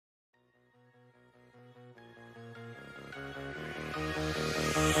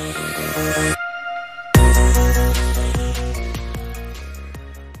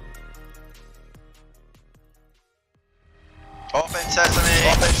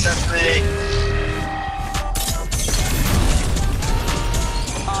I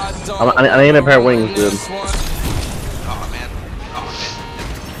need a pair of wings, dude. Oh man.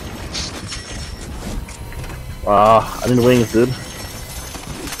 I need wings, dude.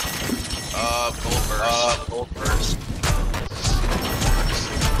 Gold burst.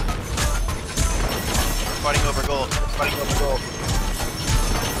 We're fighting over gold.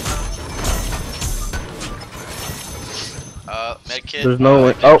 Medkit. There's no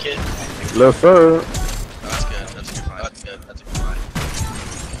way. Oh, no sir. That's good. That's a good find.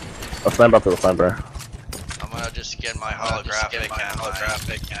 I'll stand up to the sniper. I'm gonna just get my holographic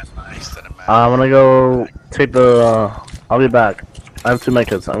and my extended mag. I'm gonna go take the. I'll be back. I have 2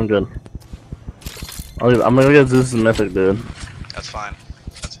 medkits. I'm good. I'm gonna get Zeus mythic, dude. That's fine.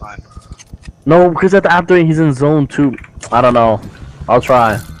 No, because at the after he's in zone 2. I don't know. I'll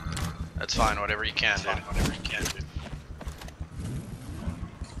try. That's fine. Whatever you can, dude.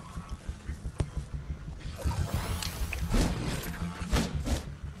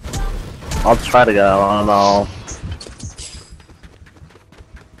 I'll try to get out. I don't know.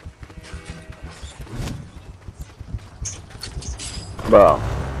 Bro.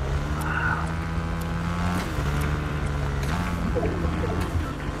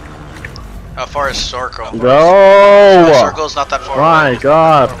 How far is Circle? Go! Circle's not that far My away.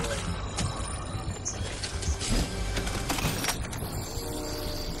 God.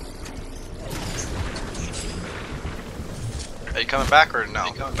 Are you coming back or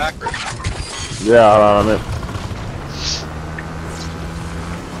no? Yeah, hold on.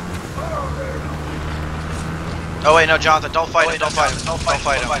 Oh wait, no, Jonathan, don't fight him. Don't fight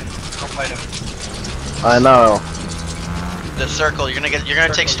him. I know. The Circle, you're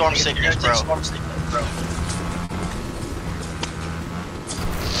gonna take storm sickness, bro.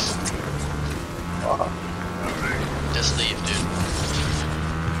 Just leave, dude.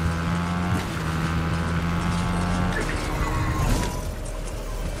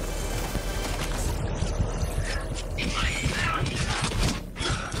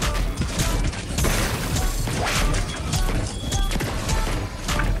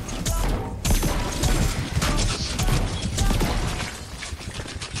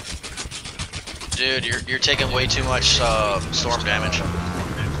 Dude, you're taking way too much storm damage.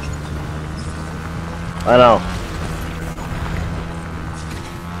 I know.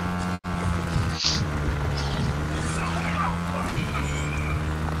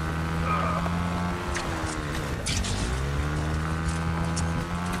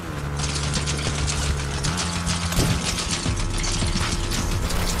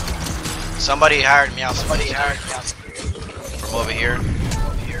 Somebody hired me out. From over here.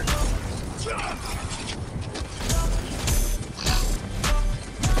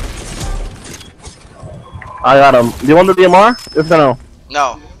 I got him. Do you want the DMR? Yes or no?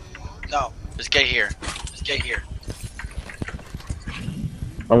 No. Just get here.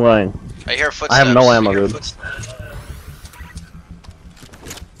 I'm going. I hear footsteps. I have no ammo, dude.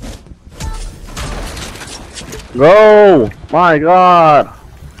 Go! My God!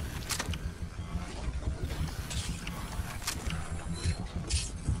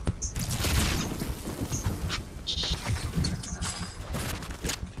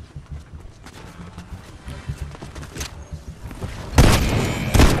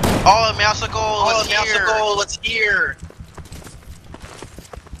 Oh, Mouse here.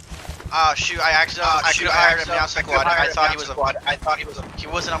 Ah, shoot! I could have hired a Mouse squad. I thought he was a. He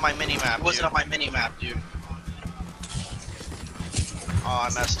wasn't on my mini map. Dude. Oh, I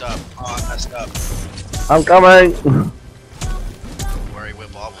messed up. I'm coming! Worry,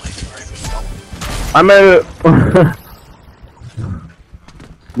 whip wobbly. I made it!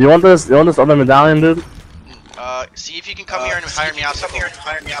 You want this other medallion, dude? See if you can come here and hire me out.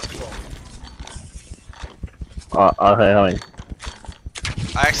 Okay, honey.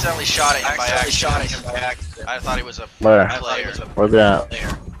 I accidentally shot at him by accident. I thought he was a Where? player. Where's that?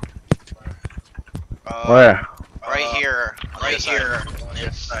 Where? Right here.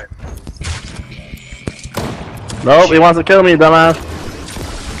 Nope, he wants to kill me, dumbass.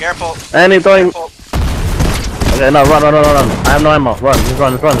 Careful. And he's throwing. Okay, no, run. I have no ammo. Run, just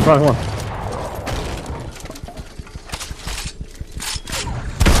run. Come on.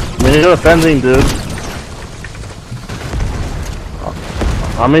 We need to do a fencing, dude.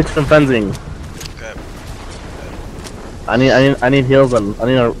 I'll make some fencing. Okay. I need heals and I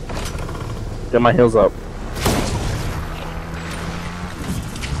need to get my heals up.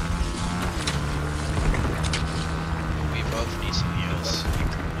 We both need some heals.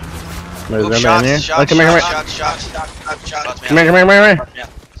 There's Oops, anybody in here? shots,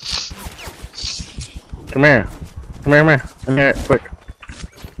 Come here. Come here, quick.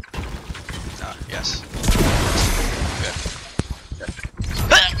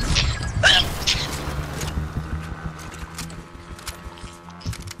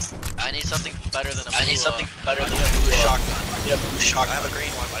 something better than a blue shotgun. Yeah, blue shotgun. I have a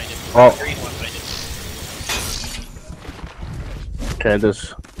green one, but I didn't. Oh. Green one, but I didn't. Okay,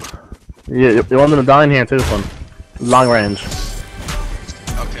 this. You want them to die in here too, son. Long range.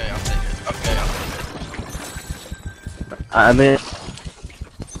 Okay, I'll take it. Okay, I'll take it. I mean.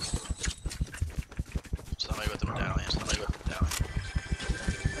 Somebody with the medallion. Somebody with the medallion.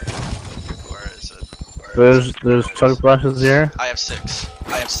 Where is it? There's chug flashes here. I have 6.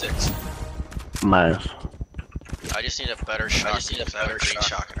 I have 6. Nice. I just need a better shot. I just need a better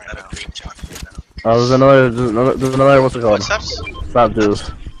shotgun right now. Oh, there's another, what's it called? Footsteps? Stop,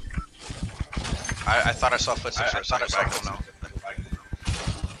 dudes. I thought I saw footsteps for a second, but I don't know.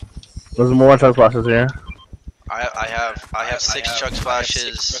 There's more chug flashes here. I have 6 chug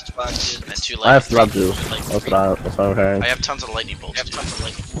splashes and 2 lightning. I have slap juice. That's what I'm hearing. I have tons of lightning bolts.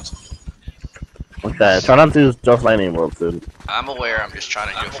 Okay, try not to use just lightning bolts, dude. I'm aware. I'm just trying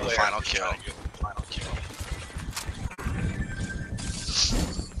to do it for the final kill.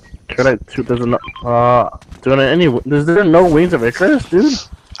 Could I shoot? There's there no wings of Icarus, dude?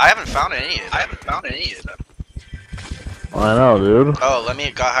 I haven't found any of them. I know, dude. Oh, let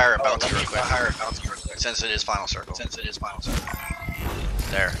me hire a bounty real quick. Since it is final circle.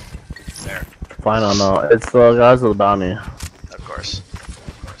 There. Fine, I know. It's the guys with the bounty. Of course.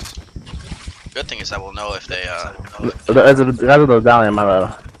 Good thing is that we'll know if they It's the guys with the medallion, my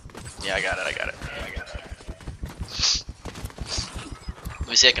bad. Yeah, I got it. Let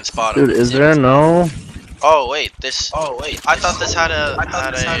me see if I can spot him. Dude, is there no? Oh wait, this. I thought this had a.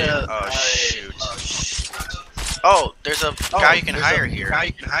 Oh shoot. Oh, there's a guy you can hire here.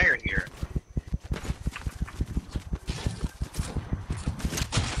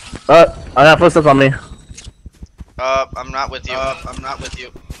 I got footsteps on me. I'm not with you.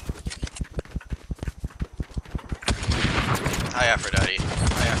 Hi, Aphrodite.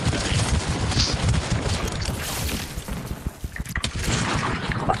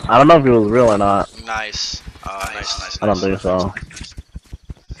 I don't know if he was real or not. Nice. Nice. I don't think so.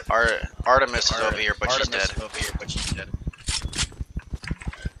 Artemis is over here, but she's dead.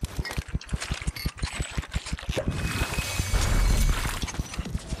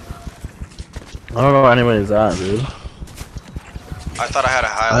 I don't know where anybody's at, dude. I thought I had a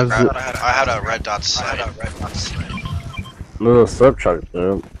I had a red dot sight. There's a slip truck,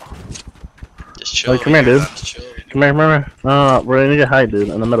 dude. Just chill. Come here, dude. Come here. No, we're gonna get high, dude,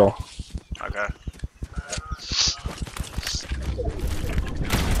 in the middle. Okay.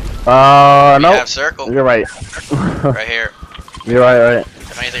 No. We have circle. You're right. Right here. You're right.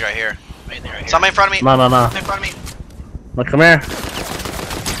 If anything, right here. Somebody in front of me. No. In front of me. No, come here.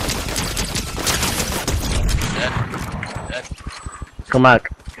 Dead. Come back.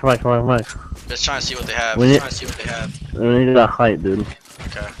 Just trying to see what they have. We need that height, dude.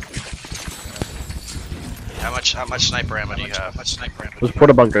 Okay. How much sniper ammo do you have? There's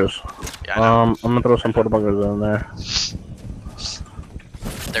porta bunkers. Yeah, I know. I'm gonna throw some porta bunkers in there.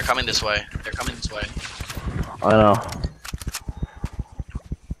 They're coming this way. I know.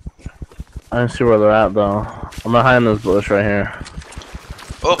 I didn't see where they're at though. I'm gonna hide in this bush right here.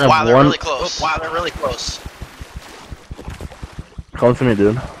 Oh wow, they're really close. Come to me,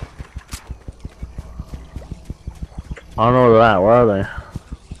 dude. I don't know where they're at. Where are they?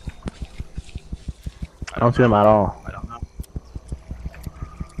 I don't see them at all. I don't know.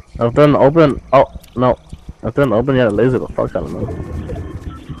 If they're in the open, oh no. If they're in the open, yeah, laser the fuck out of them.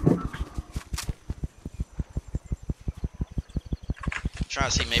 Trying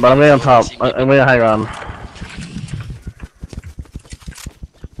to see maybe. But I'm getting on top. I'm getting high ground.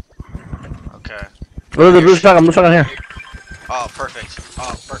 Okay. Look at the blue shotgun. Blue shotgun here. Oh, perfect.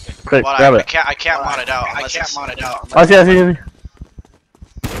 Quick, Well, grab it. I can't mod it out. I see.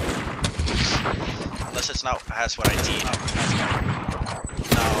 Unless it's not has what I need.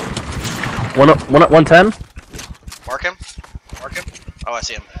 No. 110. Mark him. Oh, I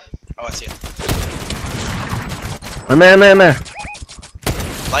see him. In there.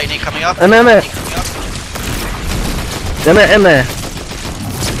 Lightning coming up. In there.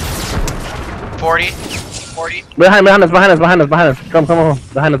 40. Behind us. Come.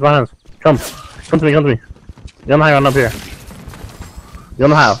 Behind us. Come to me. You're on the high ground up here. You're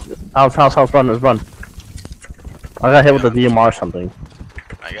on the house. House, run. I got hit with the DMR or something.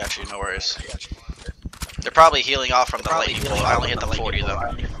 I got you, no worries. They're probably healing off from the lightning bolt. I only hit them 40 though.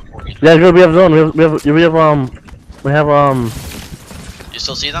 Yeah, good. We have zone. We have You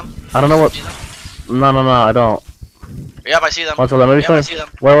still see them? I don't know what. No, I don't. Yep, I see them. Let me show you.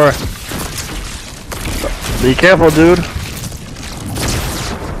 Where? Be careful, dude.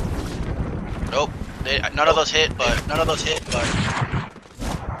 Nope. None of those hit, but.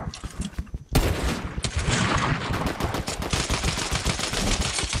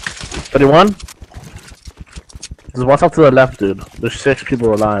 31. Just watch out to the left, dude. There's 6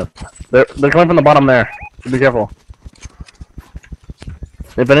 people alive. They're coming from the bottom there. So be careful.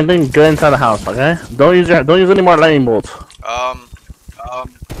 If anything, get inside the house, okay? Don't use any more lightning bolts.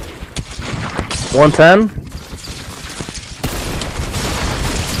 110.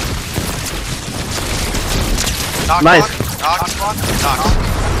 Nice. Knock.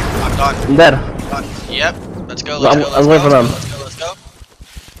 I'm done. I'm dead. Yep. Let's go. I'm waiting for them. Let's go.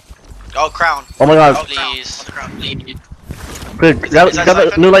 Oh, crown. Oh my god. Oh, please. Quick, grab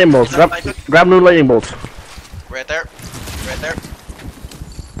the new lightning bolts. Grab new lightning bolts. Right there.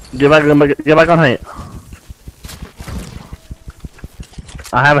 Get back on height.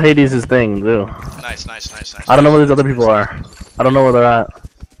 I have Hades' thing, too. Nice. I don't know where these other people are. I don't know where they're at.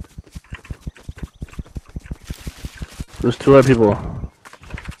 There's 2 other people.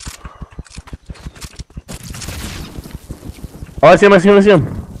 Oh, I see him. Mark him.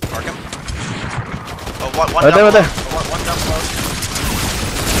 Oh, one right there. One down below.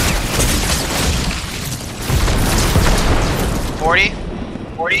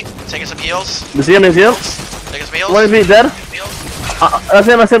 40. Taking some heals. You see him? Taking some heals. One is me, dead? That's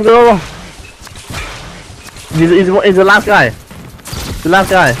him, go. He's the last guy.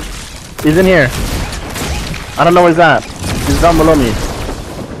 He's in here. I don't know where he's at. He's down below me.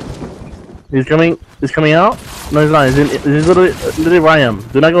 He's coming out? No, he's not. He's literally where I am.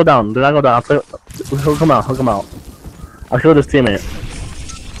 Do not go down. He'll come out. I'll kill this teammate.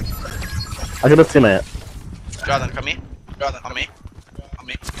 Jonathan, come here. On me.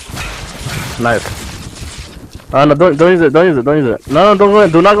 Nice. No, don't use it. No, don't go in.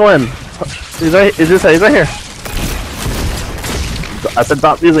 Do not go in. He's right here. I said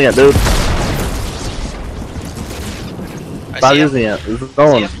stop using it, dude. Stop using it. This is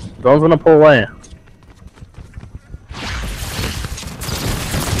Dolan's gonna pull away.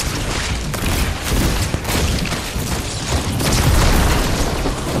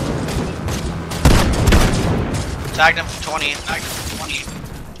 Tagged him for 20.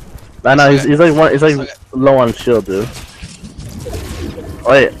 I know he's like low on shield, dude.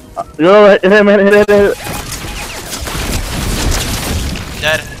 Wait, hit him.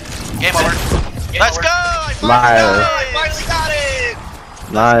 Dead. Game over. Let's go! I finally got it!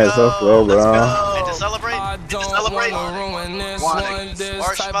 Nice, let's go, bro. And to celebrate,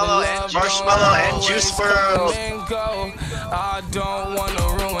 marshmallow and juice world. I don't wanna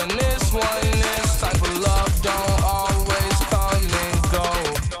ruin this one. This type of love don't always come and go.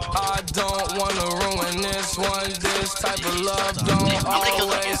 I don't wanna ruin this one. This type of love don't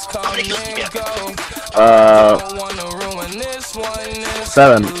always come and go. I don't wanna ruin this one.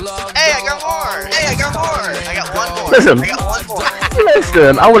 7. Hey, I got more! I got one more.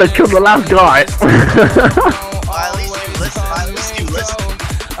 Listen, I would have killed the last guy. Well, at least you listen.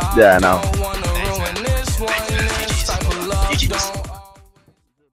 Yeah, I know.